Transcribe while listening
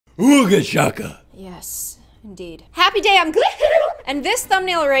Ooga shaka. Yes, indeed. Happy day, I'm And this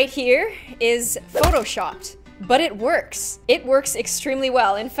thumbnail right here is photoshopped, but it works. It works extremely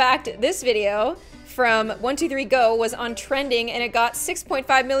well. In fact, this video from 123go was on trending and it got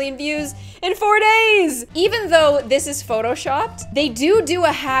 6.5 million views in 4 days. Even though this is photoshopped, they do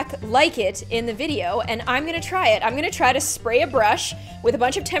a hack like it in the video, and I'm gonna try it. I'm gonna try to spray a brush with a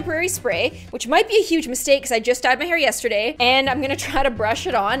bunch of temporary spray, which might be a huge mistake because I just dyed my hair yesterday, and I'm gonna try to brush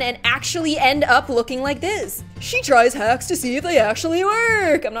it on and actually end up looking like this. She tries hacks to see if they actually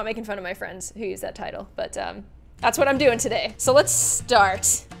work. I'm not making fun of my friends who use that title, but that's what I'm doing today. So let's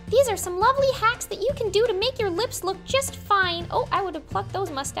start. These are some lovely hacks that you can do to make your lips look just fine. Oh, I would have plucked those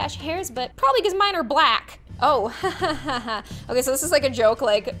mustache hairs, but probably because mine are black. Oh, okay, so this is like a joke,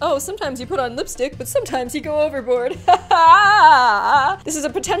 like, oh, sometimes you put on lipstick, but sometimes you go overboard. This is a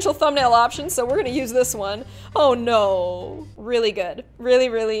potential thumbnail option, so we're gonna use this one. Oh no, really good.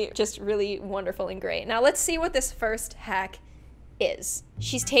 Really, just really wonderful and great. Now let's see what this first hack is.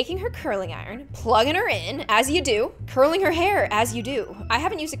 She's taking her curling iron, plugging her in, as you do, curling her hair, as you do. I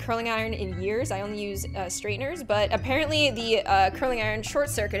haven't used a curling iron in years. I only use straighteners, but apparently the curling iron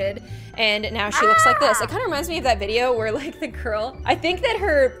short-circuited, and now she looks like this. It kind of reminds me of that video where, like, the curl, I think that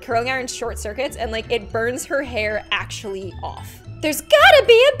her curling iron short-circuits and, like, it burns her hair actually off. There's gotta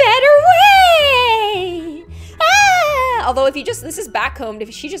be a better way! Ah! Although if you just, this is backcombed,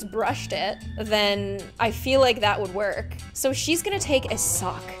 if she just brushed it, then I feel like that would work. So she's gonna take a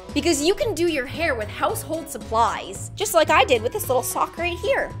sock, because you can do your hair with household supplies, just like I did with this little sock right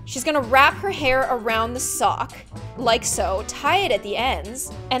here. She's gonna wrap her hair around the sock, like so, tie it at the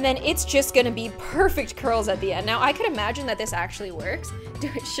ends, and then it's just gonna be perfect curls at the end. Now I could imagine that this actually works.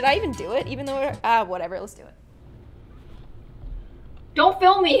 Should I even do it? Even though, whatever, let's do it. Don't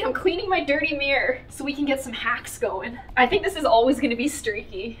film me, I'm cleaning my dirty mirror so we can get some hacks going. I think this is always gonna be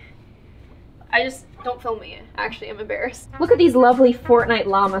streaky. Don't film me. Actually, I'm embarrassed. Look at these lovely Fortnite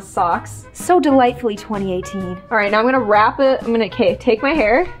llama socks. So delightfully 2018. All right, now I'm gonna wrap it. I'm gonna, take my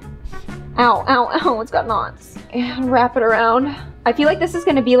hair. Ow, it's got knots. And wrap it around. I feel like this is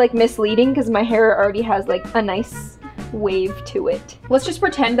gonna be like misleading because my hair already has like a nice wave to it. Let's just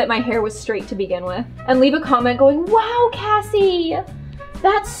pretend that my hair was straight to begin with and leave a comment going, wow, Cassie,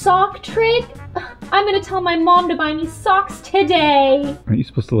 that sock trick? I'm gonna tell my mom to buy me socks today. Aren't you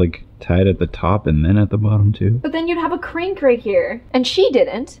supposed to like tie it at the top and then at the bottom too? But then you'd have a crank right here. And she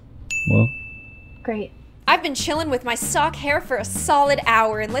didn't. Well. Great. I've been chilling with my sock hair for a solid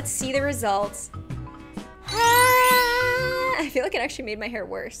hour and let's see the results. I feel like it actually made my hair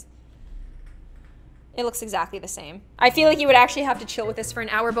worse. It looks exactly the same. I feel like you would actually have to chill with this for an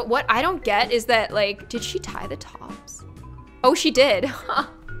hour, but what I don't get is that, like, did she tie the tops? Oh, she did.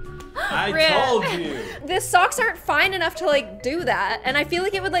 I told you. The socks aren't fine enough to, like, do that, and I feel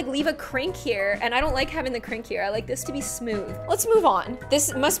like it would, like, leave a crink here, and I don't like having the crink here. I like this to be smooth. Let's move on.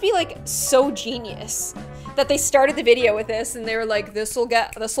 This must be, like, so genius that they started the video with this, and they were like, this'll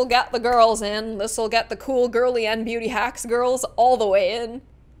get the girls in, this'll get the cool girly and beauty hacks girls all the way in.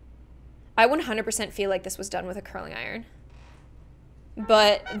 I 100% feel like this was done with a curling iron.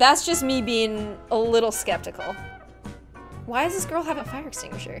 But that's just me being a little skeptical. Why does this girl have a fire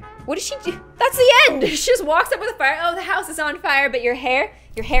extinguisher? What does she do? That's the end! She just walks up with a fire. Oh, the house is on fire, but your hair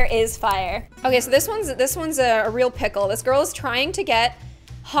is fire. Okay, so this one's a real pickle. This girl is trying to get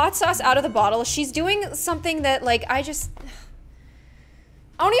hot sauce out of the bottle. She's doing something that, like, I don't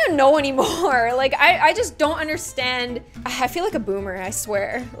even know anymore. Like, I just don't understand. I feel like a boomer, I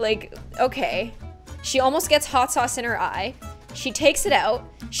swear. Like, okay. She almost gets hot sauce in her eye. She takes it out.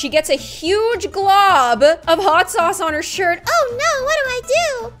 She gets a huge glob of hot sauce on her shirt. Oh no, what do I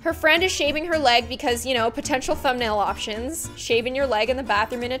do? Her friend is shaving her leg because, you know, potential thumbnail options. Shaving your leg in the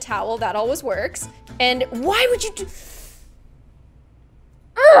bathroom in a towel, that always works. And why would you do...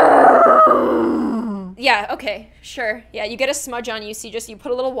 Yeah, okay, sure. Yeah, you get a smudge on you, so you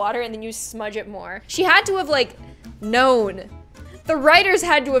put a little water and then you smudge it more. She had to have, like, known. The writers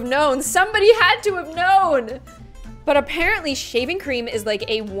had to have known. Somebody had to have known. But apparently shaving cream is like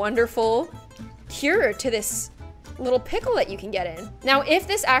a wonderful cure to this little pickle that you can get in. Now, if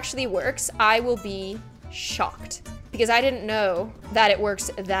this actually works, I will be shocked because I didn't know that it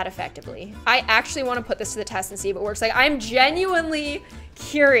works that effectively. I actually want to put this to the test and see if it works. Like, I'm genuinely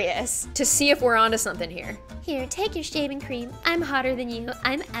curious to see if we're onto something here. Here, take your shaving cream. I'm hotter than you.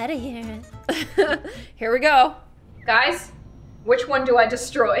 I'm out of here. Here we go. Guys, which one do I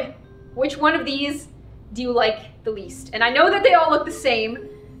destroy? Which one of these do you like the least? And I know that they all look the same,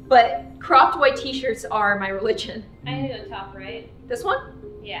 but cropped white t-shirts are my religion. I do the top right. This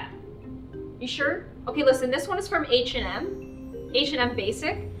one? Yeah. You sure? Okay, listen, this one is from H&M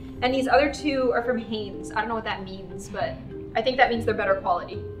Basic. And these other two are from Hanes. I don't know what that means, but I think that means they're better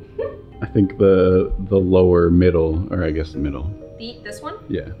quality. I think the lower middle, or I guess the middle. This one?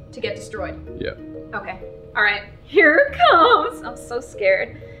 Yeah. To get destroyed. Yeah. Okay. All right. Here it comes. I'm so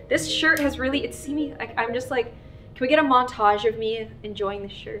scared. This shirt has really, it's see me, like, I'm just like, can we get a montage of me enjoying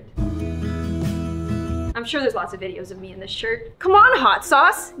this shirt? I'm sure there's lots of videos of me in this shirt. Come on, hot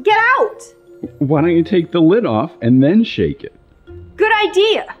sauce, get out. Why don't you take the lid off and then shake it? Good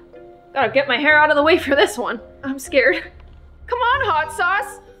idea. Gotta get my hair out of the way for this one. I'm scared. Come on, hot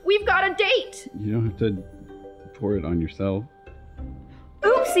sauce. We've got a date. You don't have to pour it on yourself.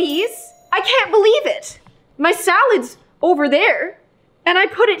 Oopsies. I can't believe it. My salad's over there, and I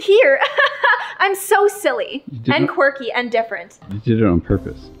put it here. I'm so silly and quirky and different. You did it on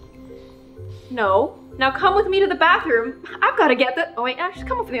purpose. No. Now come with me to the bathroom. I've got to get the, oh wait, actually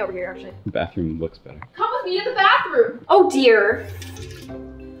come with me over here, actually. The bathroom looks better. Come with me to the bathroom. Oh dear.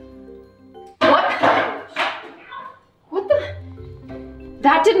 What the?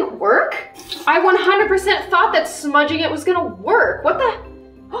 That didn't work? I 100% thought that smudging it was gonna work. What the?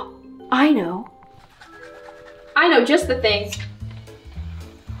 Oh, I know. I know just the thing.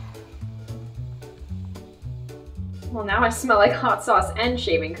 Well, now I smell like hot sauce and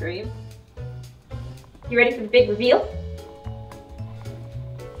shaving cream. You ready for the big reveal?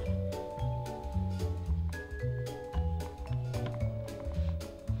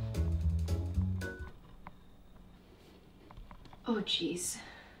 Oh, jeez.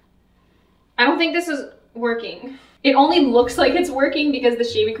 I don't think this is working. It only looks like it's working because the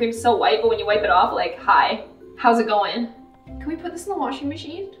shaving cream is so white, but when you wipe it off, like, hi, how's it going? Can we put this in the washing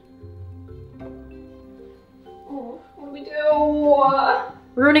machine? Oh, what do we do?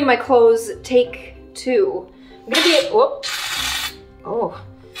 Ruining my clothes, take 2. I'm gonna be, whoop. Oh,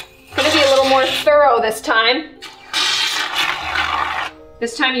 gonna be a little more thorough this time.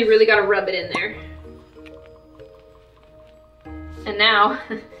 This time you really gotta rub it in there. And now,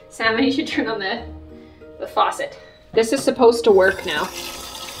 Salmon, you should turn on the faucet. This is supposed to work now.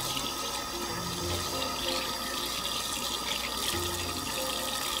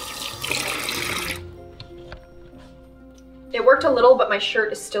 It worked a little, but my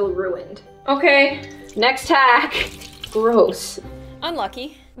shirt is still ruined. Okay, next hack. Gross.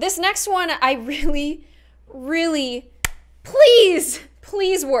 Unlucky. This next one, I really, please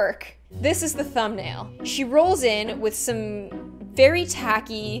work. This is the thumbnail. She rolls in with some very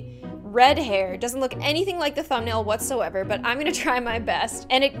tacky red hair. Doesn't look anything like the thumbnail whatsoever, but I'm gonna try my best.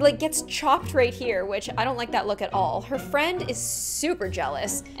 And it like gets chopped right here, which I don't like that look at all. Her friend is super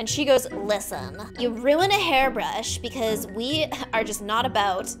jealous, and she goes, Listen, you ruin a hairbrush because we are just not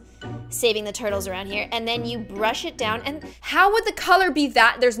about saving the turtles around here, and then you brush it down, and how would the color be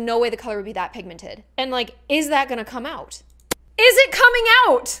that? There's no way the color would be that pigmented. And like, is that gonna come out? Is it coming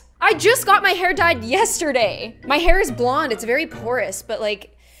out? I just got my hair dyed yesterday. My hair is blonde, it's very porous, but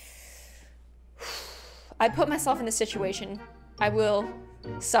like, I put myself in this situation. I will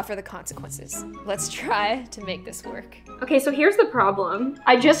suffer the consequences. Let's try to make this work. Okay, so here's the problem.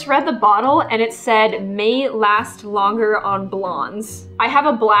 I just read the bottle and it said, may last longer on blondes. I have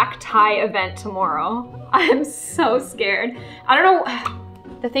a black tie event tomorrow. I'm so scared. I don't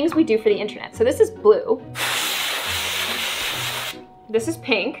know, the things we do for the internet. So this is blue. This is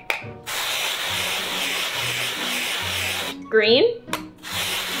pink. Green.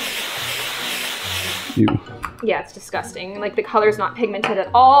 Ew. Yeah, it's disgusting. Like the color's not pigmented at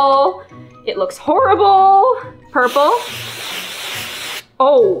all. It looks horrible. Purple.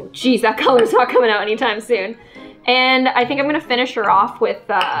 Oh, geez, that color's not coming out anytime soon. And I think I'm gonna finish her off with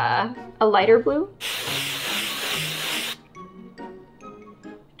a lighter blue.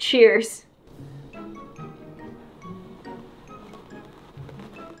 Cheers.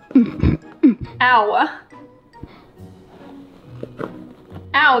 Ow.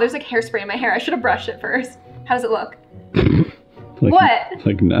 Ow, there's like hairspray in my hair. I should have brushed it first. How does it look? What?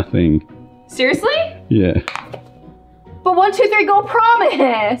 Like nothing. Seriously? Yeah. But 1, 2, 3, go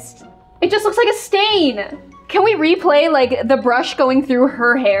promised. It just looks like a stain. Can we replay like the brush going through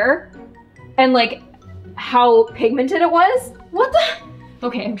her hair and like how pigmented it was? What the?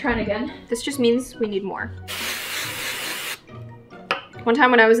 Okay, I'm trying again. This just means we need more. One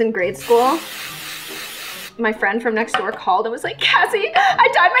time when I was in grade school, my friend from next door called and was like, Cassie, I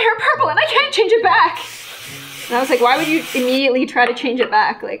dyed my hair purple and I can't change it back. And I was like, why would you immediately try to change it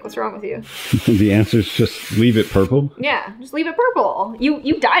back? Like, what's wrong with you? The answer is just leave it purple? Yeah, just leave it purple.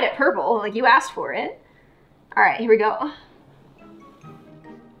 You dyed it purple, like you asked for it. All right, here we go.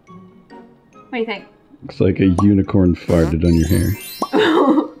 What do you think? Looks like a unicorn farted on your hair.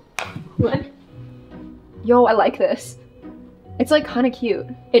 What? Yo, I like this. It's like kind of cute.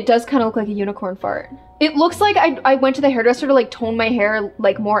 It does kind of look like a unicorn fart. It looks like I went to the hairdresser to like tone my hair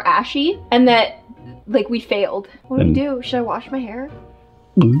like more ashy and that like we failed. What do we do? Should I wash my hair?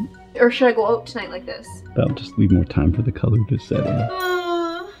 Or should I go out tonight like this? That'll just leave more time for the color to set in.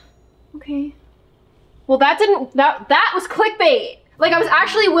 Okay. Well, that was clickbait. Like I was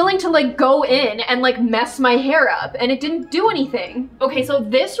actually willing to like go in and like mess my hair up and it didn't do anything. Okay, so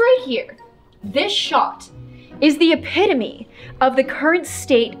this right here, this shot is the epitome of the current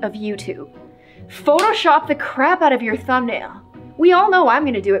state of YouTube. Photoshop the crap out of your thumbnail. We all know I'm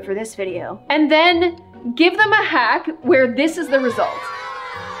gonna do it for this video. And then give them a hack where this is the result.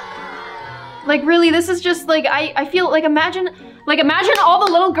 Like really, this is just like, I feel like imagine all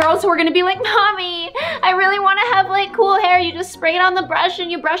the little girls who are gonna be like, Mommy, I really wanna have like cool hair. You just spray it on the brush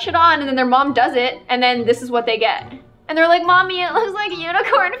and you brush it on and then their mom does it and then this is what they get. And they're like, Mommy, it looks like a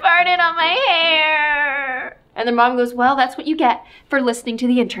unicorn farted on my hair. And their mom goes, well, that's what you get for listening to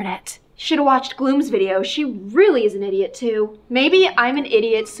the internet. Should have watched Gloom's video. She really is an idiot too. Maybe I'm an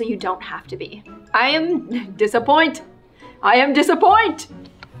idiot so you don't have to be. I am disappointed. I am disappointed.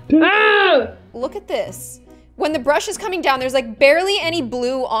 Look at this. When the brush is coming down, there's like barely any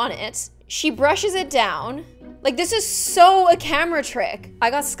blue on it. She brushes it down. Like this is so a camera trick. I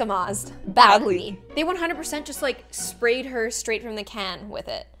got skamazed badly. They 100% just like sprayed her straight from the can with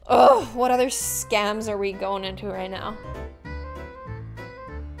it. Ugh, what other scams are we going into right now?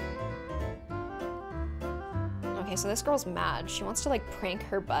 Okay, so this girl's mad. She wants to like prank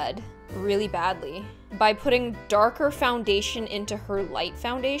her bud really badly by putting darker foundation into her light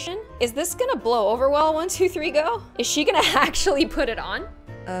foundation. Is this gonna blow over well? 1, 2, 3, go? Is she gonna actually put it on?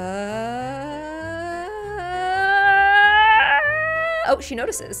 Oh, she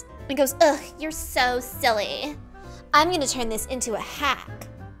notices. And goes, ugh, you're so silly. I'm gonna turn this into a hack.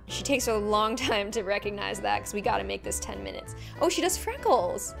 She takes a long time to recognize that because we gotta make this 10 minutes. Oh, she does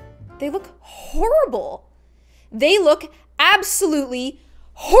freckles. They look horrible. They look absolutely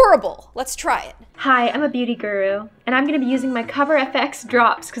horrible. Let's try it. Hi, I'm a beauty guru, and I'm gonna be using my Cover FX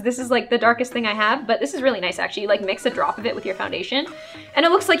drops because this is like the darkest thing I have, but this is really nice actually. You like mix a drop of it with your foundation, and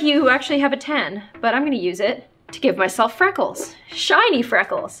it looks like you actually have a tan, but I'm gonna use it to give myself freckles. Shiny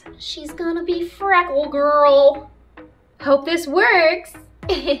freckles. She's gonna be freckle girl. Hope this works.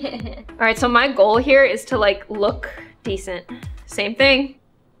 All right, so my goal here is to like look decent. Same thing.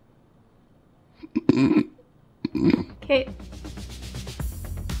 Okay.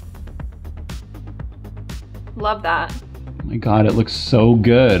 Love that. Oh my god, it looks so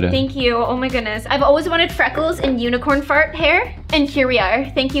good. Thank you, oh my goodness. I've always wanted freckles and unicorn fart hair, and here we are.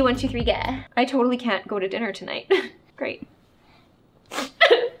 Thank you, 1, 2, 3, get. I totally can't go to dinner tonight. Great.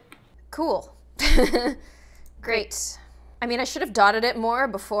 Cool. Great. I mean, I should have dotted it more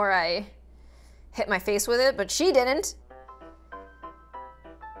before I hit my face with it, but she didn't.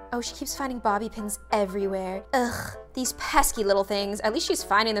 Oh, she keeps finding bobby pins everywhere. Ugh, these pesky little things. At least she's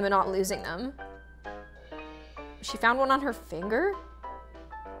finding them and not losing them. She found one on her finger?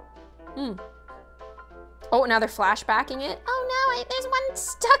 Oh, now they're flashbacking it? Oh no, there's one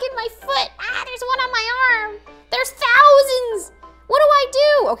stuck in my foot. Ah, there's one on my arm. There's thousands. What do I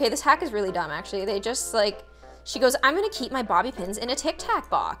do? Okay, this hack is really dumb, actually. They just like, she goes, I'm gonna keep my bobby pins in a Tic Tac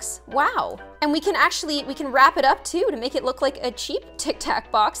box. Wow. And we can wrap it up too to make it look like a cheap Tic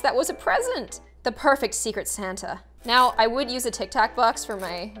Tac box that was a present. The perfect Secret Santa. Now, I would use a Tic Tac box for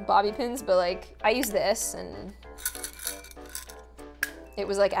my bobby pins, but like, I use this and it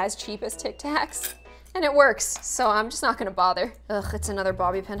was like as cheap as Tic Tacs. And it works, so I'm just not gonna bother. Ugh, it's another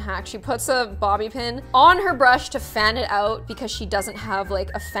bobby pin hack. She puts a bobby pin on her brush to fan it out because she doesn't have like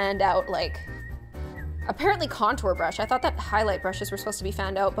a fanned out like, apparently contour brush. I thought that highlight brushes were supposed to be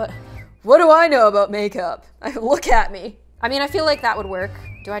fanned out, but what do I know about makeup? Look at me. I mean, I feel like that would work.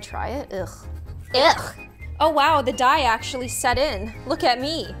 Do I try it? Ugh. Ugh. Oh wow, the dye actually set in. Look at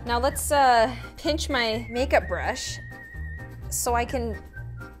me. Now let's pinch my makeup brush so I can,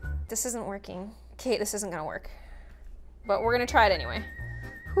 this isn't working. Okay, this isn't gonna work, but we're gonna try it anyway.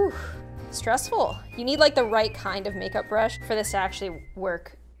 Whew, stressful. You need like the right kind of makeup brush for this to actually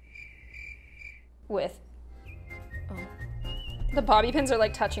work with. Oh. The bobby pins are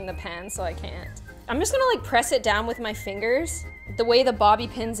like touching the pan, so I can't. I'm just gonna like press it down with my fingers the way the bobby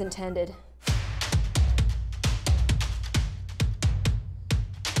pins intended.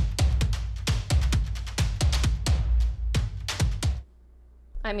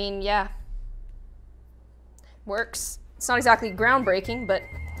 I mean, yeah. Works. It's not exactly groundbreaking, but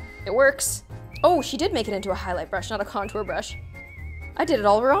it works. Oh, she did make it into a highlight brush, not a contour brush. I did it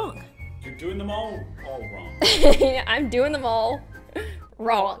all wrong. You're doing them all wrong. I'm doing them all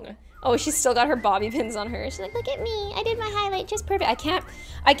wrong. Oh, she's still got her bobby pins on her. She's like, look at me, I did my highlight just perfect.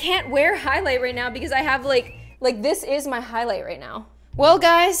 I can't wear highlight right now because I have like this is my highlight right now. Well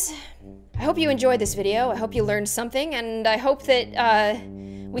guys, I hope you enjoyed this video. I hope you learned something, and I hope that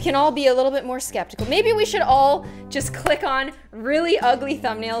we can all be a little bit more skeptical. Maybe we should all just click on really ugly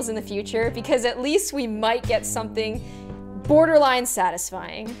thumbnails in the future, because at least we might get something borderline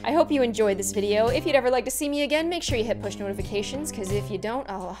satisfying. I hope you enjoyed this video. If you'd ever like to see me again, make sure you hit push notifications, because if you don't,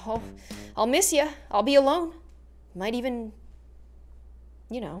 I'll miss you. I'll be alone. Might even,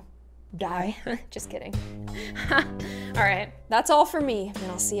 you know, die. Just kidding. All right, that's all for me,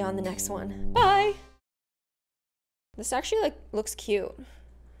 and I'll see you on the next one. Bye. This actually like looks cute.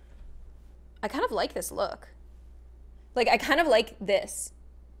 I kind of like this look. Like I kind of like this,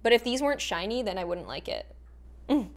 but if these weren't shiny, then I wouldn't like it.